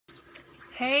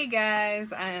Hey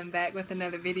guys, I am back with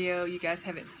another video. You guys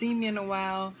haven't seen me in a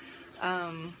while.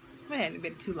 It hadn't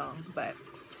been too long, but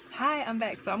hi, I'm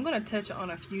back. So I'm going to touch on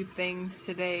a few things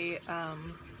today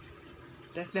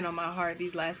that's been on my heart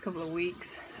these last couple of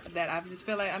weeks that I just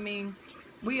feel like,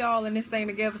 we all in this thing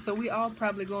together, so we all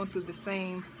probably going through the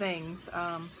same things.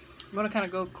 I'm going to kind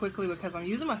of go quickly because I'm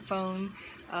using my phone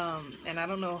and I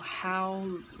don't know how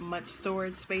much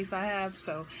storage space I have,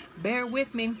 so bear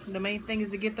with me. The main thing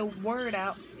is to get the word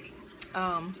out.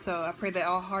 So I pray that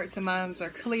all hearts and minds are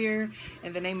clear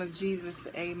in the name of Jesus,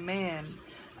 amen,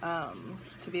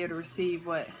 to be able to receive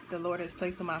what the Lord has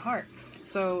placed on my heart.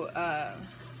 So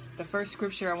the first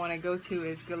scripture I want to go to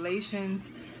is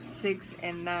Galatians 6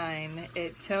 and 9.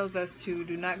 It tells us to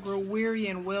do not grow weary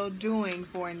in well-doing,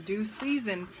 for in due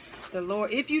season the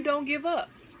Lord, if you don't give up,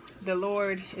 the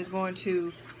Lord is going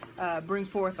to bring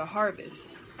forth a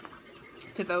harvest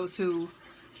to those who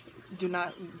do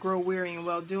not grow weary in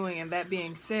well-doing. And that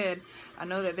being said, I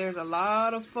know that there's a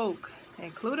lot of folk,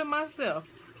 including myself,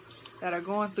 that are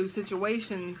going through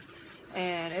situations,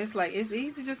 and it's like it's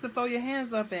easy just to throw your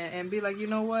hands up and be like, you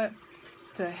know what,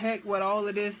 to heck with all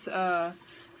of this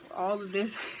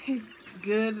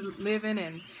good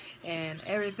living and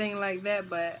everything like that.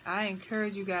 But I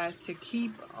encourage you guys to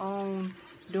keep on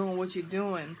doing what you're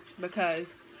doing,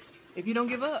 because if you don't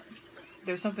give up,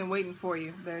 there's something waiting for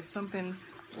you. There's something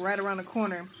right around the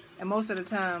corner. And most of the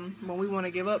time when we want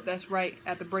to give up, that's right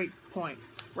at the break point,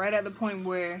 right at the point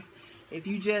where if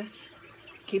you just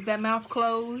keep that mouth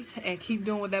closed and keep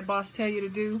doing what that boss tell you to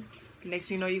do, next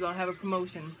thing you know, you're gonna have a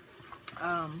promotion.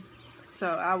 So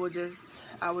I would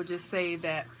just say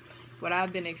that what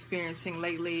I've been experiencing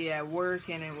lately at work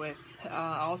and with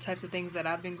all types of things that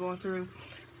I've been going through,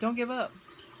 don't give up,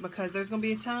 because there's gonna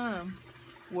be a time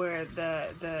where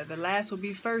the last will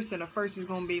be first and the first is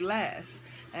going to be last.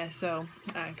 And so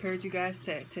I encourage you guys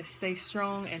to stay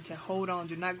strong and to hold on.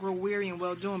 Do not grow weary in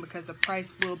well-doing, because the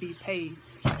price will be paid.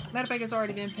 Matter of fact, it's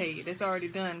already been paid. It's already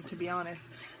done, to be honest.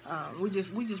 We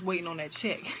just waiting on that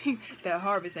check, that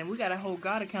harvest, and we got to hold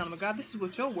God accountable. God, this is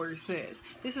what your word says.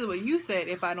 This is what you said.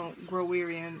 If I don't grow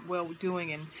weary in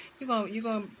well-doing, and you're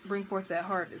gonna bring forth that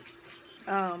harvest.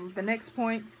 The next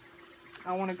point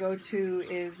I want to go to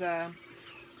is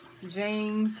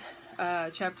James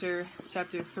chapter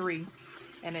 3,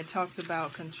 and it talks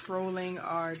about controlling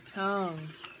our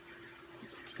tongues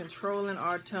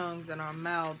and our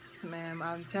mouths. Man,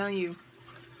 I'm telling you,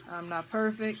 I'm not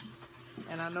perfect,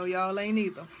 and I know y'all ain't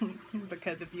either.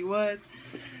 Because if you was,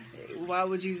 why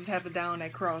would Jesus have to die on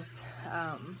that cross?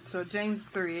 So James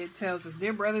 3, it tells us,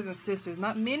 dear brothers and sisters,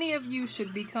 not many of you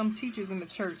should become teachers in the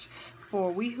church,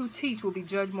 for we who teach will be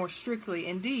judged more strictly.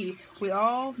 Indeed, we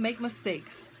all make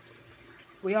mistakes.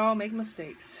 We all make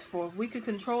mistakes. For if we could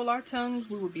control our tongues,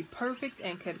 we would be perfect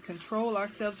and could control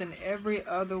ourselves in every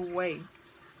other way.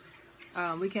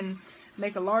 We can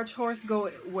make a large horse go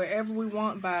wherever we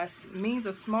want by means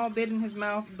of small bit in his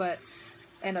mouth,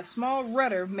 and a small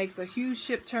rudder makes a huge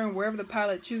ship turn wherever the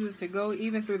pilot chooses to go,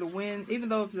 even through the wind, even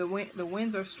though if the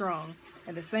winds are strong.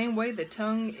 In the same way, the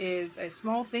tongue is a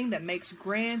small thing that makes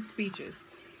grand speeches.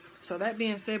 So that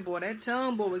being said, boy, that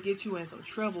tongue, boy, will get you in some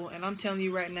trouble. And I'm telling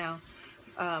you right now,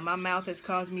 my mouth has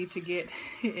caused me to get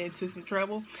into some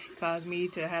trouble, caused me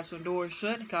to have some doors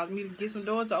shut, caused me to get some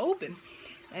doors to open.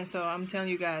 And so I'm telling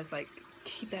you guys, like,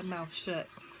 keep that mouth shut.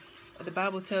 The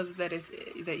Bible tells us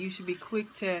that you should be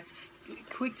quick to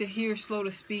hear, slow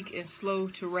to speak, and slow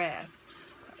to wrath.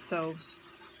 So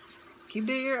keep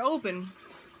the ear open,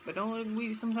 but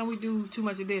sometimes we do too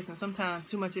much of this, and sometimes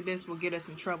too much of this will get us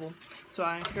in trouble. So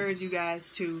I encourage you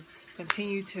guys to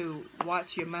continue to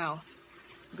watch your mouth.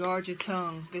 Guard your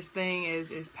tongue. This thing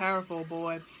is powerful,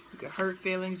 boy. You can hurt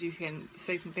feelings. You can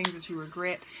say some things that you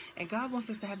regret. And God wants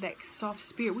us to have that soft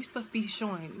spirit. We're supposed to be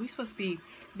we're supposed to be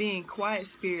being quiet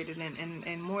spirited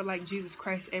and more like Jesus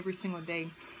Christ every single day.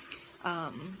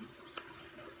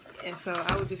 And so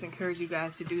I would just encourage you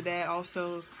guys to do that.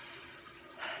 Also,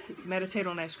 meditate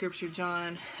on that scripture,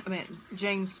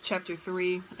 James chapter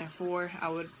 3 and 4. I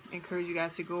would encourage you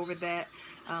guys to go over that.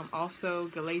 Also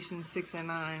Galatians 6 and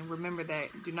 9. Remember that.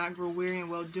 Do not grow weary in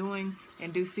well-doing.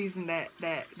 In due season that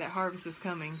harvest is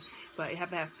coming. But you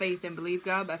have to have faith and believe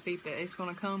God by faith that it's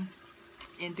going to come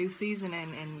in due season,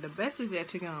 and the best is yet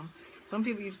to come. Some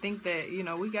people think that,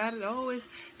 we got it. Oh,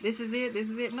 this is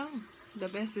it. No, the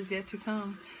best is yet to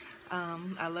come.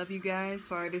 I love you guys.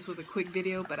 Sorry this was a quick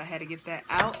video, but I had to get that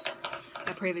out.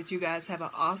 I pray that you guys have an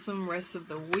awesome rest of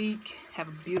the week. Have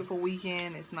a beautiful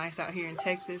weekend. It's nice out here in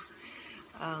Texas.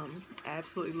 I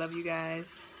absolutely love you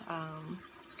guys.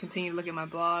 Continue to look at my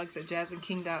blogs at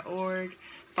jasmineking.org.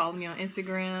 Follow me on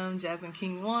Instagram,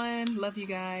 JasmineKing1. Love you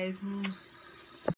guys.